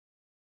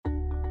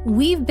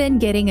We've been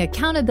getting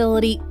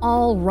accountability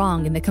all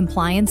wrong in the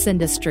compliance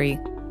industry.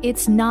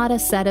 It's not a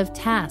set of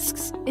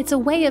tasks. It's a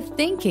way of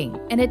thinking,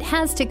 and it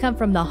has to come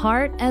from the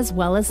heart as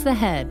well as the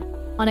head.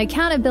 On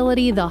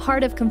Accountability, the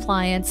Heart of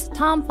Compliance,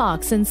 Tom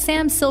Fox and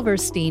Sam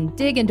Silverstein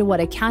dig into what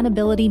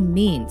accountability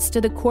means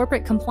to the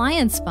corporate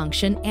compliance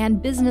function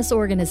and business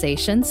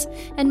organizations,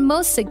 and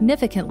most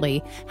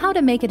significantly, how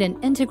to make it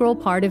an integral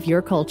part of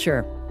your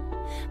culture.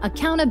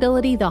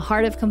 Accountability, the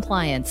Heart of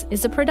Compliance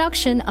is a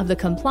production of the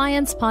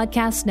Compliance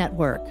Podcast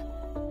Network.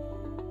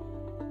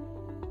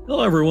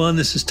 Hello, everyone.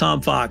 This is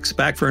Tom Fox,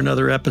 back for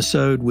another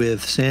episode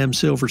with Sam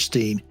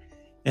Silverstein.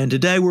 And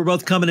today we're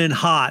both coming in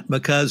hot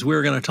because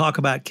we're going to talk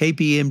about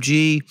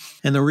KPMG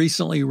and the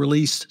recently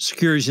released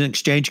Securities and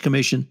Exchange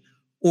Commission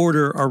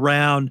order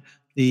around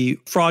the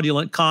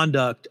fraudulent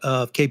conduct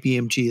of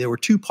KPMG. There were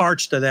two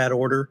parts to that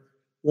order.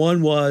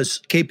 One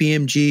was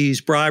KPMG's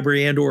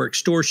bribery and or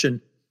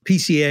extortion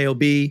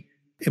PCAOB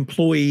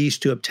employees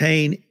to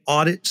obtain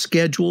audit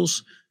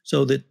schedules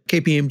so that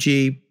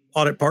KPMG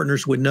audit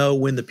partners would know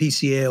when the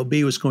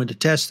PCAOB was going to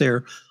test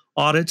their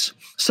audits.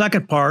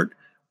 Second part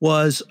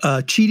was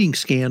a cheating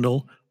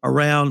scandal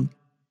around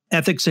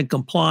ethics and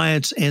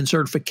compliance and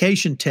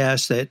certification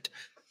tests that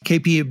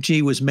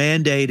KPMG was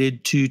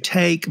mandated to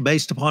take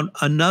based upon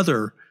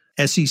another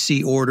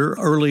SEC order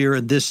earlier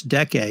in this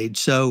decade.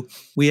 So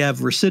we have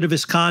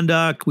recidivist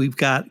conduct. We've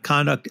got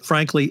conduct,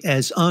 frankly,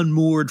 as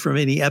unmoored from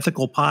any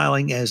ethical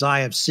piling as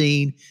I have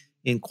seen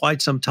in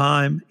quite some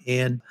time.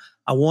 And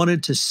I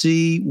wanted to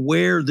see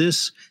where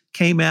this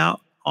came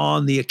out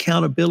on the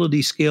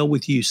accountability scale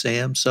with you,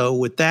 Sam. So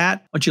with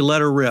that, why don't you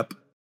let her rip?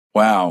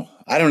 Wow.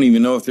 I don't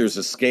even know if there's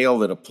a scale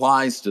that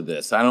applies to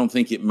this. I don't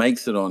think it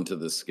makes it onto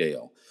the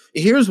scale.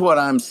 Here's what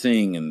I'm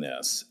seeing in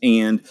this.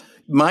 And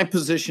my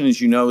position, as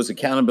you know, is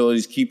accountability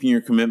is keeping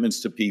your commitments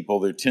to people.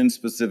 There are 10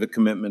 specific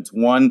commitments.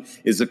 One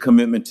is a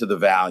commitment to the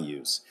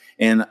values.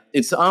 And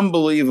it's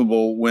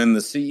unbelievable when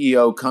the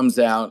CEO comes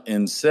out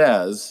and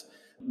says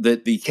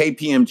that the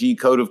KPMG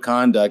Code of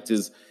Conduct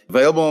is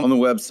available on the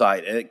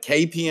website. At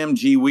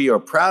KPMG, we are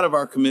proud of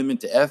our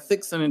commitment to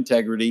ethics and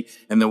integrity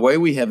and the way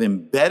we have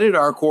embedded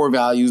our core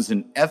values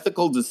and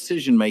ethical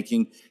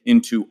decision-making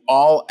into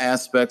all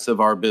aspects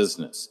of our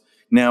business.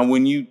 Now,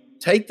 when you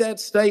take that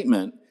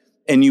statement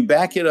and you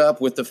back it up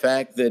with the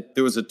fact that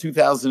there was a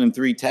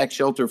 2003 tax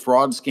shelter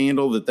fraud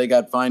scandal that they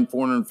got fined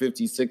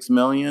 $456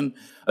 million,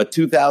 a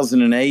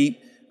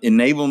 2008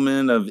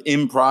 enablement of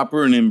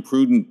improper and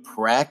imprudent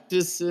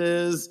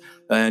practices,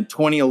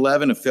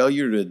 2011, a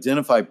failure to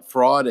identify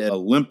fraud at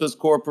Olympus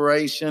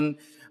Corporation,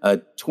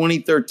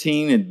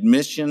 2013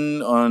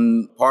 admission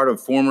on part of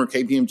former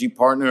KPMG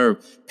partner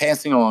of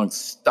passing along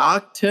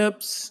stock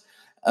tips,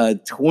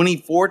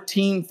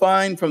 2014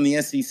 fine from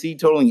the SEC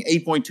totaling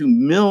 $8.2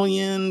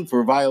 million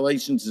for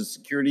violations of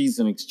Securities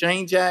and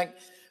Exchange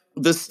Act.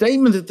 The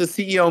statement that the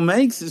CEO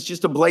makes is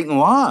just a blatant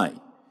lie.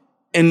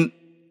 And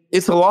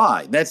it's a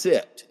lie. That's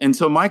it. And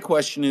so my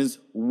question is,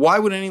 why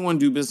would anyone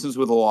do business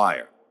with a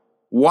liar?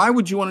 Why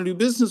would you want to do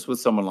business with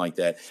someone like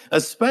that?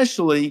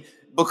 Especially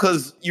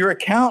because your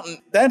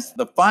accountant, that's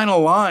the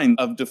final line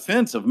of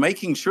defense of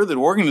making sure that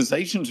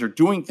organizations are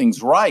doing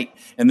things right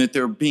and that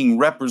they're being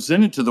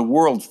represented to the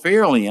world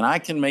fairly. And I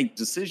can make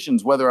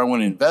decisions whether I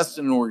want to invest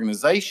in an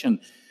organization,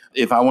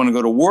 if I want to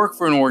go to work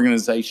for an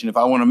organization, if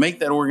I want to make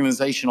that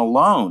organization a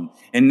loan.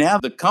 And now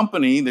the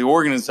company, the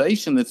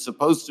organization that's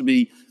supposed to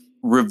be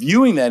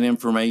reviewing that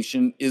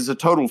information is a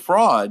total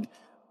fraud.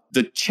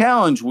 The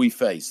challenge we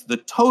face, the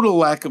total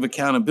lack of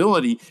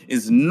accountability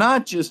is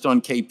not just on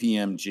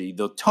KPMG.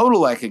 The total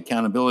lack of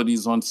accountability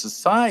is on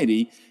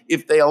society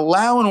if they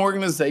allow an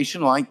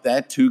organization like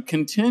that to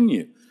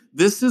continue.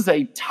 This is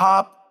a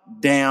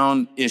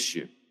top-down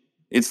issue.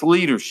 It's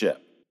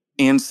leadership.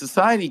 And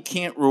society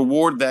can't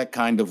reward that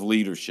kind of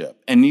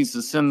leadership and needs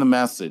to send the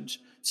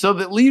message so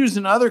that leaders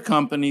in other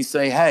companies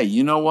say, hey,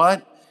 you know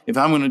what? If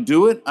I'm going to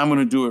do it, I'm going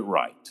to do it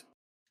right.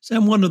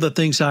 Sam, one of the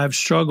things I've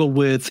struggled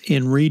with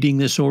in reading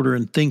this order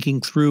and thinking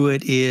through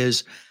it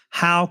is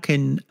how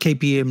can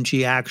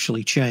KPMG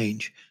actually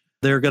change?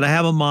 They're going to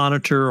have a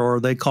monitor, or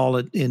they call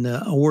it in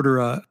the order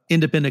a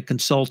independent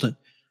consultant.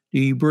 Do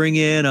you bring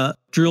in a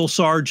drill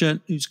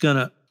sergeant who's going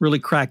to really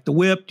crack the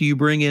whip? Do you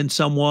bring in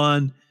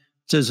someone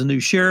says a new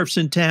sheriff's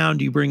in town?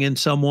 Do you bring in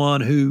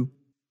someone who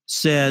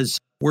says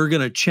we're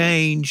going to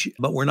change,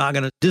 but we're not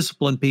going to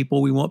discipline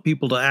people? We want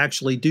people to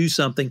actually do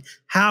something.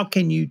 How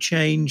can you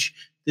change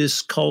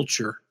this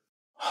culture?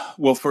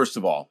 Well, first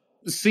of all,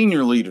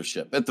 senior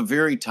leadership at the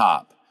very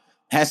top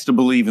has to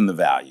believe in the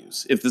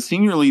values. If the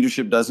senior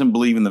leadership doesn't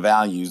believe in the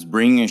values,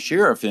 bringing a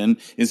sheriff in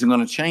isn't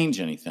going to change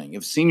anything.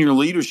 If senior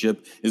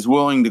leadership is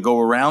willing to go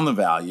around the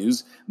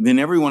values, then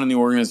everyone in the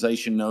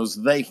organization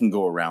knows they can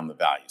go around the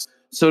values.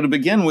 So to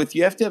begin with,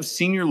 you have to have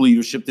senior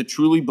leadership that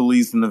truly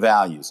believes in the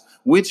values,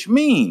 which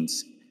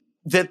means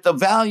that the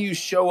values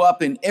show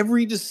up in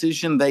every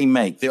decision they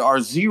make. There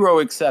are zero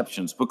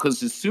exceptions,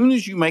 because as soon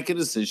as you make a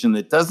decision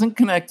that doesn't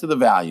connect to the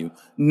value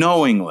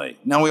knowingly,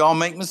 now we all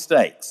make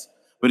mistakes,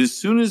 but as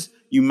soon as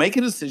you make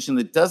a decision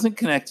that doesn't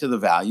connect to the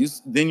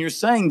values, then you're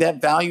saying that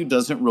value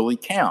doesn't really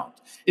count.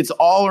 It's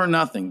all or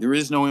nothing. There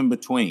is no in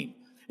between.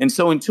 And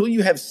so until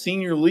you have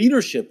senior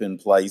leadership in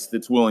place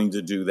that's willing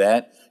to do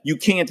that, you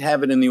can't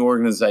have it in the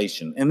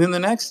organization. And then the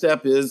next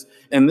step is,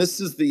 and this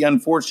is the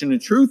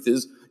unfortunate truth,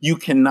 is you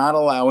cannot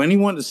allow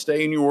anyone to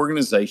stay in your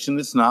organization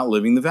that's not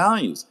living the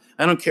values.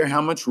 I don't care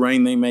how much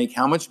rain they make,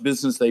 how much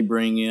business they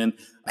bring in,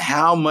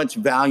 how much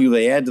value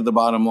they add to the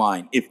bottom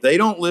line. If they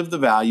don't live the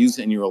values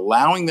and you're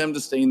allowing them to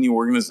stay in the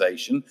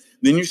organization,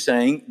 then you're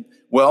saying,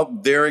 well,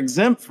 they're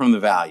exempt from the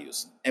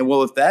values. And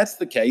well, if that's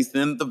the case,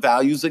 then the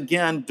values,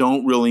 again,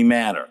 don't really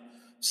matter.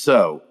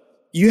 So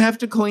you have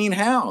to clean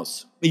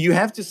house. You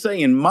have to say,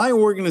 in my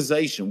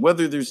organization,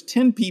 whether there's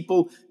 10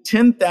 people,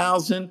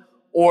 10,000,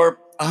 or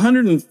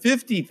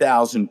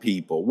 150,000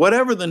 people,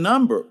 whatever the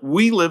number,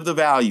 we live the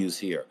values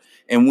here.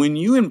 And when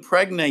you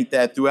impregnate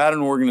that throughout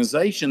an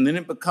organization, then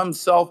it becomes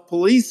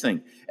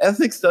self-policing.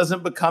 Ethics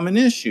doesn't become an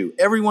issue.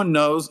 Everyone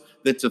knows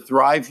that to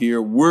thrive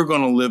here, we're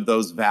going to live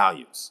those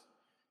values.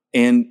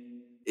 And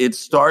it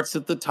starts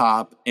at the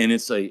top, and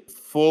it's a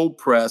full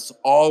press,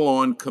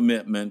 all-on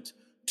commitment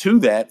to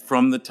that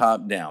from the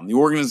top down. The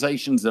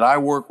organizations that I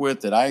work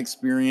with, that I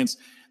experience,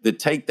 that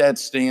take that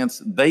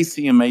stance, they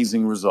see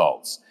amazing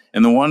results.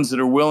 And the ones that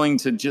are willing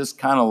to just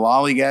kind of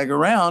lollygag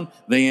around,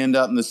 they end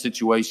up in the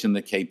situation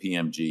that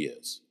KPMG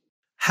is.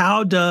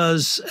 How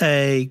does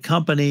a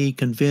company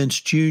convince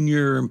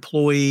junior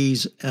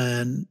employees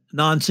and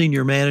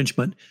non-senior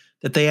management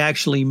that they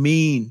actually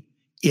mean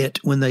it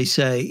when they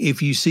say,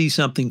 if you see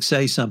something,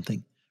 say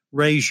something,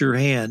 raise your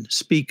hand,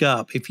 speak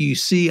up. If you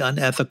see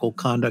unethical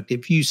conduct,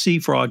 if you see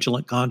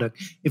fraudulent conduct,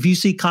 if you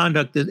see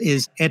conduct that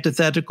is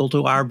antithetical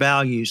to our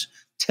values,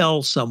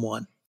 tell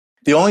someone.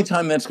 The only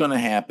time that's going to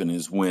happen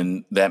is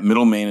when that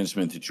middle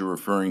management that you're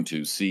referring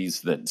to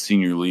sees that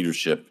senior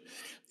leadership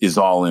is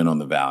all in on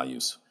the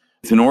values.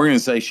 If an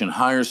organization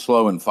hires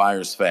slow and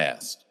fires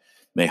fast,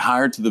 they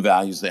hire to the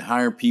values, they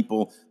hire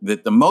people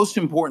that the most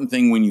important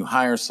thing when you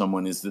hire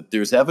someone is that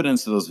there's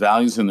evidence of those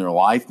values in their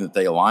life, that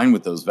they align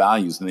with those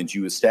values, and that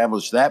you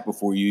establish that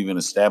before you even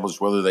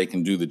establish whether they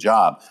can do the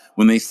job.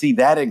 When they see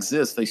that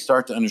exists, they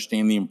start to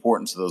understand the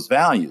importance of those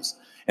values.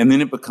 And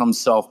then it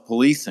becomes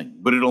self-policing.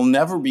 But it'll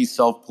never be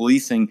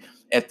self-policing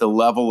at the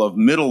level of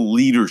middle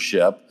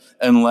leadership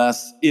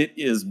unless it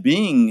is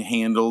being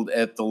handled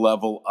at the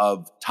level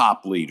of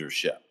top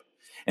leadership.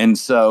 And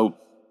so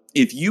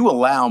if you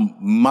allow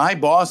my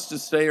boss to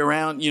stay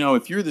around,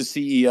 if you're the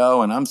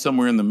CEO and I'm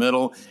somewhere in the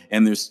middle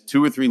and there's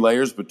 2 or 3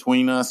 layers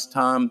between us,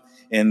 Tom,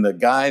 and the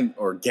guy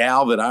or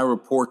gal that I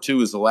report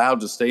to is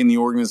allowed to stay in the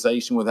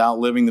organization without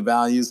living the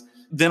values,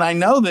 then I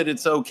know that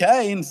it's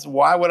okay. And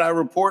why would I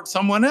report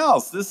someone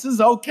else? This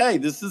is okay.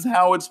 This is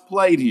how it's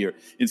played here.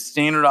 It's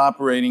standard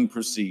operating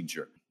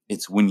procedure.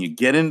 It's when you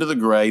get into the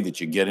gray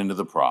that you get into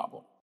the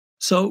problem.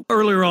 So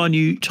earlier on,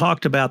 you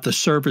talked about the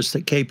service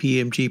that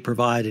KPMG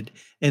provided,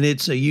 and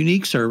it's a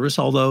unique service,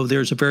 although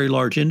there's a very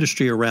large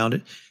industry around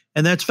it,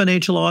 and that's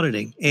financial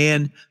auditing.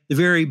 And the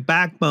very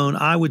backbone,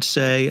 I would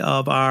say,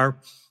 of our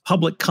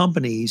public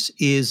companies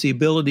is the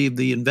ability of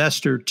the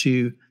investor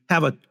to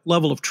have a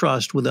level of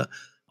trust with an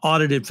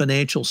audited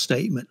financial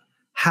statement.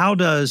 How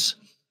does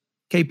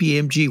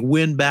KPMG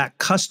win back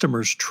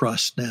customers'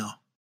 trust now?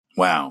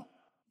 Wow.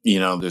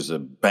 There's a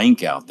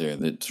bank out there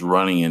that's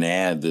running an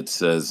ad that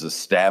says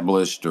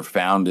established or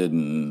founded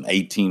in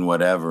 18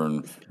 whatever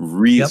and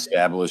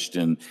reestablished.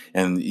 Yep.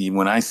 And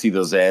when I see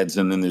those ads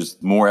and then there's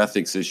more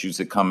ethics issues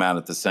that come out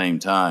at the same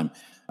time,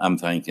 I'm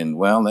thinking,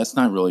 well, that's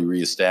not really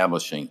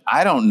reestablishing.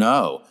 I don't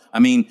know. I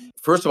mean,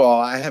 first of all,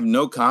 I have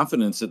no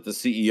confidence that the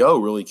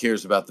CEO really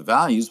cares about the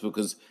values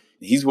because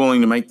he's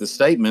willing to make the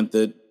statement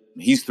that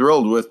he's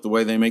thrilled with the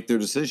way they make their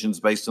decisions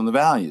based on the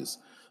values.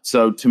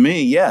 So to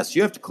me, yes,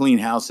 you have to clean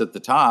house at the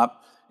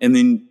top, and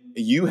then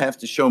you have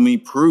to show me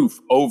proof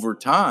over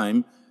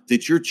time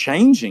that you're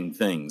changing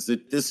things,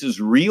 that this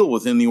is real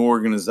within the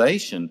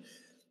organization.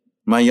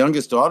 My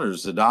youngest daughter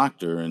is a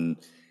doctor, and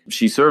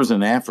she serves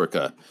in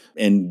Africa,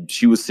 and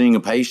she was seeing a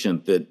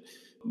patient that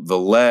the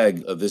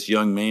leg of this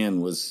young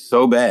man was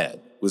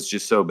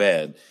just so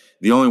bad.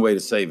 The only way to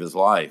save his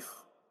life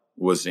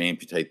was to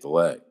amputate the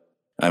leg.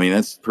 I mean,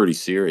 that's pretty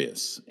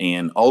serious.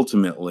 And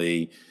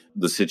ultimately,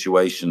 the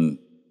situation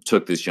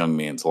took this young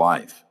man's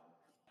life.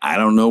 I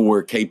don't know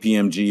where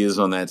KPMG is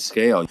on that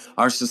scale.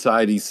 Our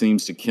society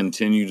seems to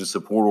continue to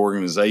support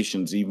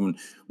organizations even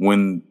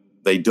when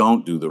they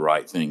don't do the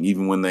right thing,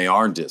 even when they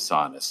are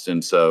dishonest.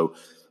 And so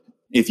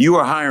if you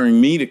are hiring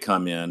me to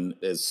come in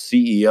as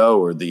CEO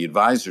or the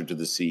advisor to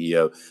the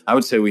CEO, I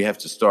would say we have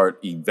to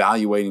start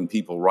evaluating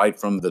people right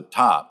from the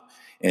top.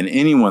 And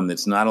anyone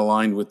that's not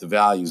aligned with the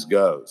values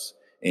goes.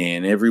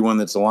 And everyone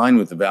that's aligned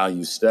with the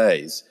values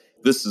stays.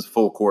 This is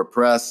full court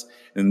press,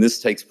 and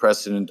this takes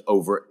precedent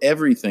over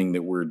everything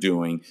that we're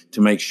doing to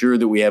make sure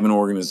that we have an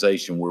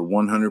organization where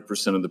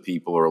 100% of the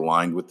people are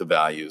aligned with the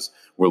values.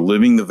 We're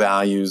living the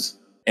values,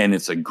 and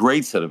it's a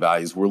great set of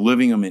values. We're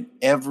living them in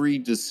every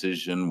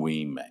decision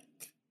we make.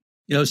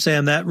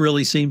 Sam, that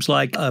really seems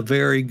like a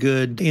very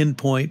good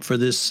endpoint for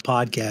this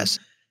podcast.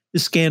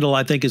 this scandal,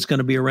 I think, is going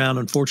to be around,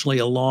 unfortunately,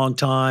 a long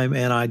time.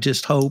 And I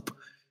just hope,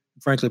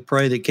 frankly,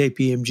 pray that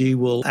KPMG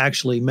will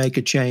actually make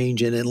a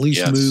change and at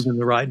least move in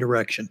the right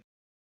direction.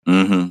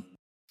 Mm-hmm.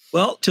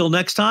 Well, till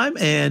next time,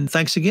 and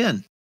thanks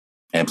again.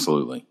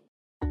 Absolutely.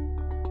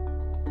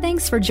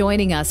 Thanks for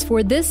joining us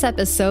for this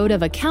episode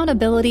of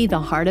Accountability, the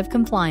Heart of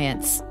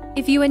Compliance.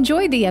 If you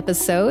enjoyed the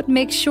episode,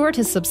 make sure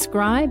to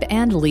subscribe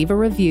and leave a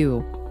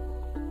review.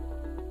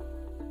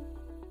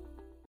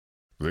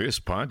 This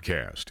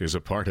podcast is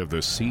a part of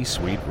the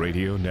C-Suite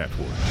Radio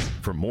Network.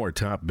 For more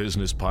top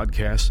business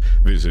podcasts,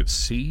 visit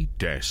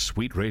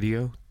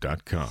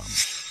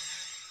c-suiteradio.com.